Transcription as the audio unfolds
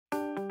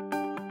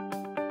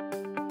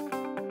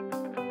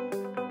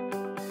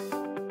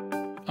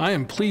I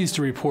am pleased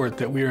to report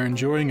that we are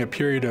enjoying a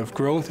period of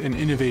growth and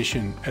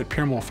innovation at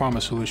Piramal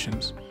Pharma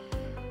Solutions.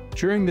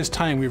 During this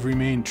time, we've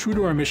remained true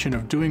to our mission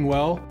of doing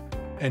well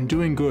and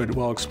doing good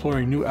while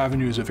exploring new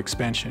avenues of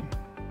expansion.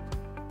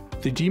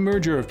 The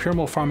demerger of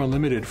Piramal Pharma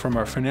Limited from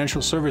our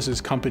financial services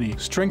company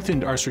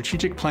strengthened our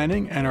strategic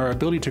planning and our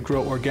ability to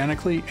grow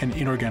organically and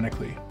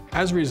inorganically.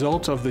 As a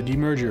result of the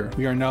demerger,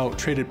 we are now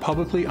traded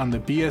publicly on the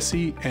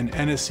BSE and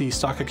NSC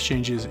stock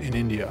exchanges in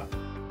India.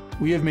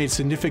 We have made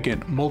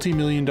significant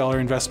multi-million-dollar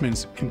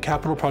investments in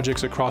capital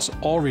projects across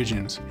all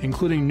regions,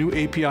 including new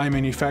API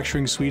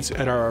manufacturing suites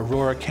at our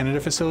Aurora, Canada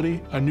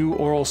facility, a new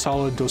oral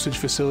solid dosage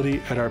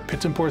facility at our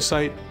Pithampur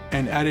site,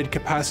 and added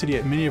capacity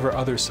at many of our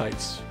other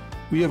sites.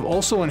 We have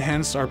also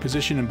enhanced our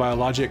position in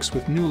biologics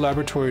with new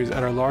laboratories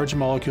at our large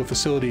molecule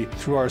facility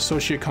through our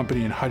associate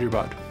company in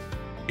Hyderabad.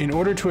 In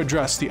order to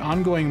address the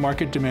ongoing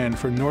market demand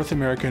for North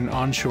American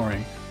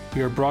onshoring,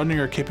 we are broadening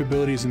our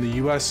capabilities in the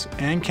US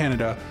and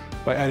Canada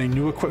by adding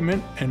new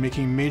equipment and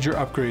making major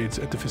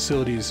upgrades at the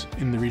facilities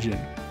in the region.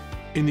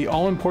 In the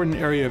all-important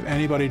area of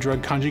antibody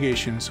drug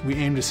conjugations, we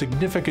aim to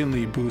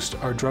significantly boost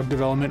our drug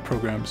development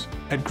programs.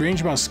 At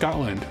Grangemouth,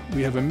 Scotland,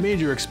 we have a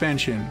major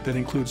expansion that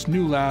includes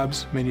new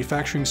labs,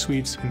 manufacturing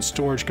suites, and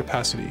storage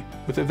capacity.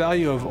 With a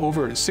value of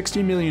over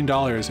 $60 million,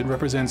 it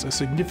represents a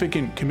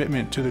significant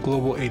commitment to the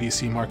global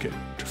ADC market.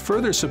 To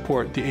further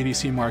support the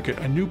ADC market,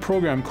 a new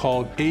program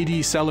called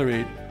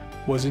ADCelerate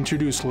was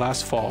introduced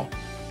last fall.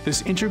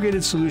 This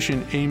integrated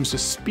solution aims to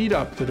speed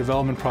up the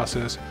development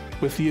process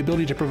with the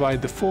ability to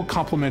provide the full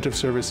complement of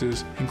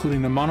services,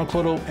 including the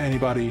monoclonal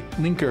antibody,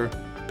 linker,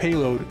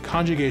 payload,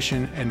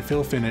 conjugation, and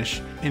fill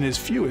finish in as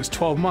few as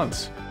 12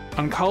 months.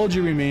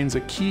 Oncology remains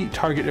a key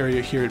target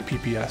area here at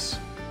PPS.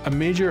 A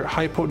major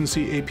high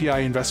potency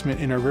API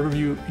investment in our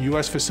Riverview,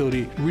 US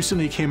facility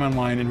recently came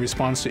online in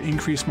response to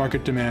increased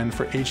market demand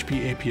for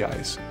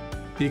HPAPIs.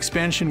 The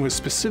expansion was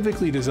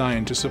specifically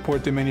designed to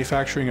support the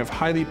manufacturing of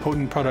highly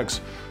potent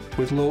products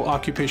with low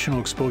occupational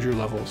exposure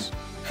levels.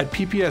 At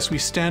PPS, we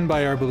stand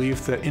by our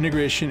belief that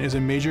integration is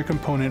a major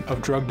component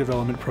of drug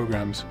development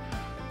programs.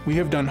 We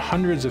have done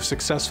hundreds of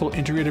successful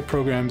integrated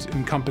programs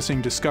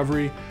encompassing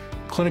discovery,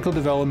 clinical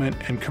development,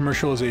 and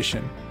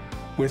commercialization.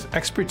 With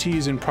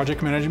expertise in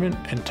project management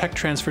and tech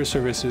transfer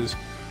services,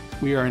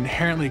 we are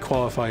inherently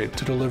qualified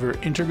to deliver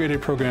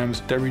integrated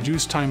programs that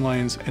reduce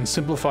timelines and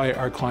simplify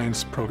our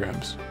clients'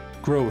 programs.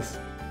 Growth,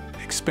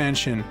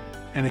 expansion,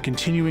 and a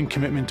continuing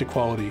commitment to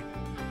quality.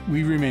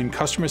 We remain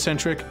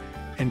customer-centric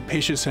and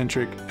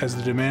patient-centric as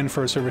the demand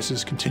for our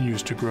services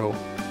continues to grow.